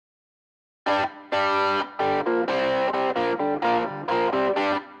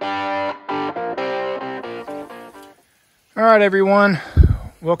All right, everyone,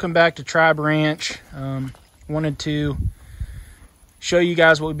 welcome back to Tribe Ranch. Wanted to show you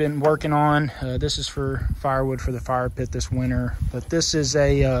guys what we've been working on. This is for firewood for the fire pit this winter, but this is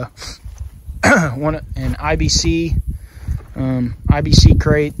a an IBC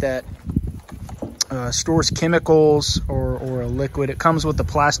crate that stores chemicals or a liquid. It comes with a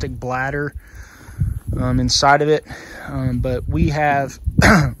plastic bladder inside of it, but we have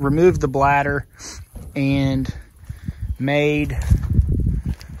removed the bladder and made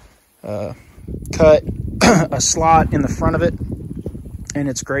cut a slot in the front of it, and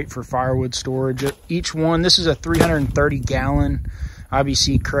it's great for firewood storage. Each one, this is a 330 gallon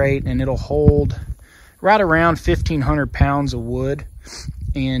IBC crate, and it'll hold right around 1,500 pounds of wood,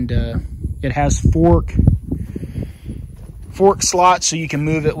 and it has fork slots so you can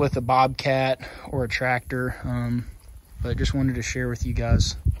move it with a bobcat or a tractor. But just wanted to share with you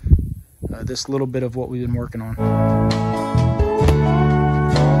guys this little bit of what we've been working on.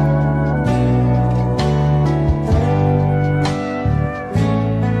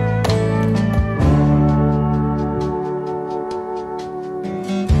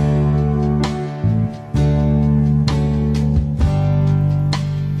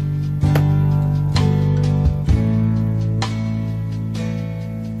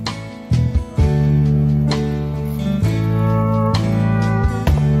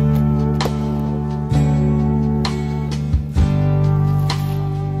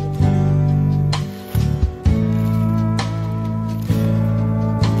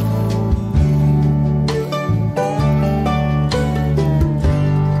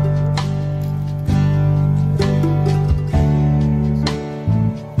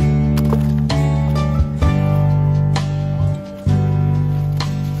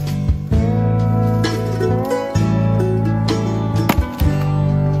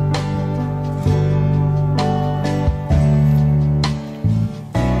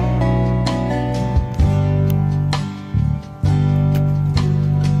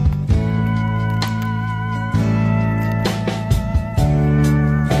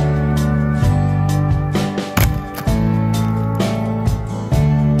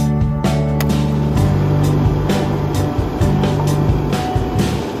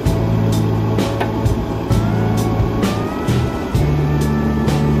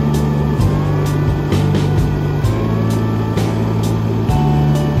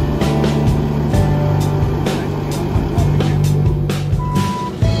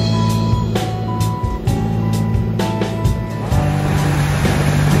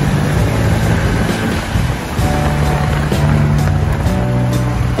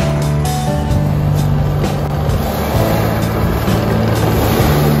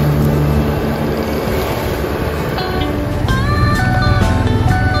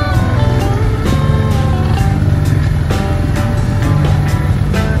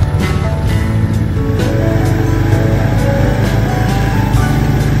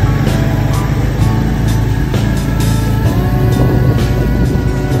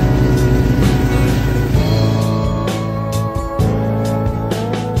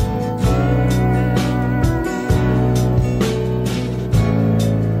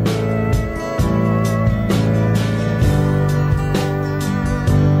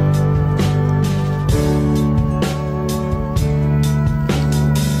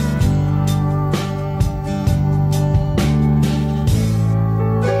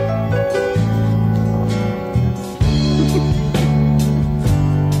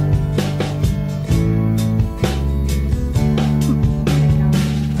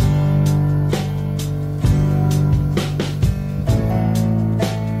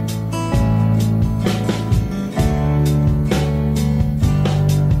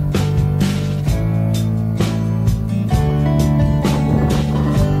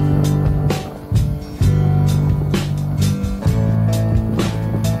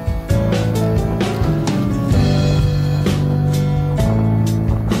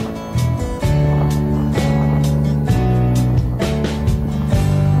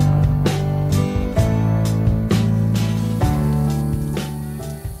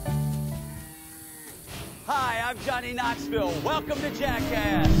 I'm Johnny Knoxville. Welcome to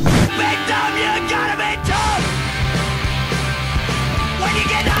Jackass. Big dumb, you gotta be tough. When you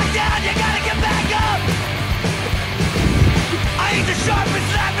get knocked down, you gotta get back up. I ain't the sharpest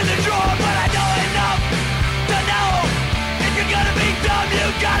knife in the drawer, but I know enough to know if you're gonna be dumb, you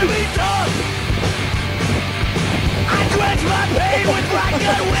gotta be tough. I quench my pain with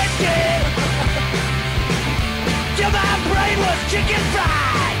shotgun whiskey till my brain was chicken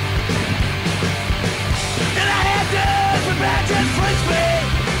fried.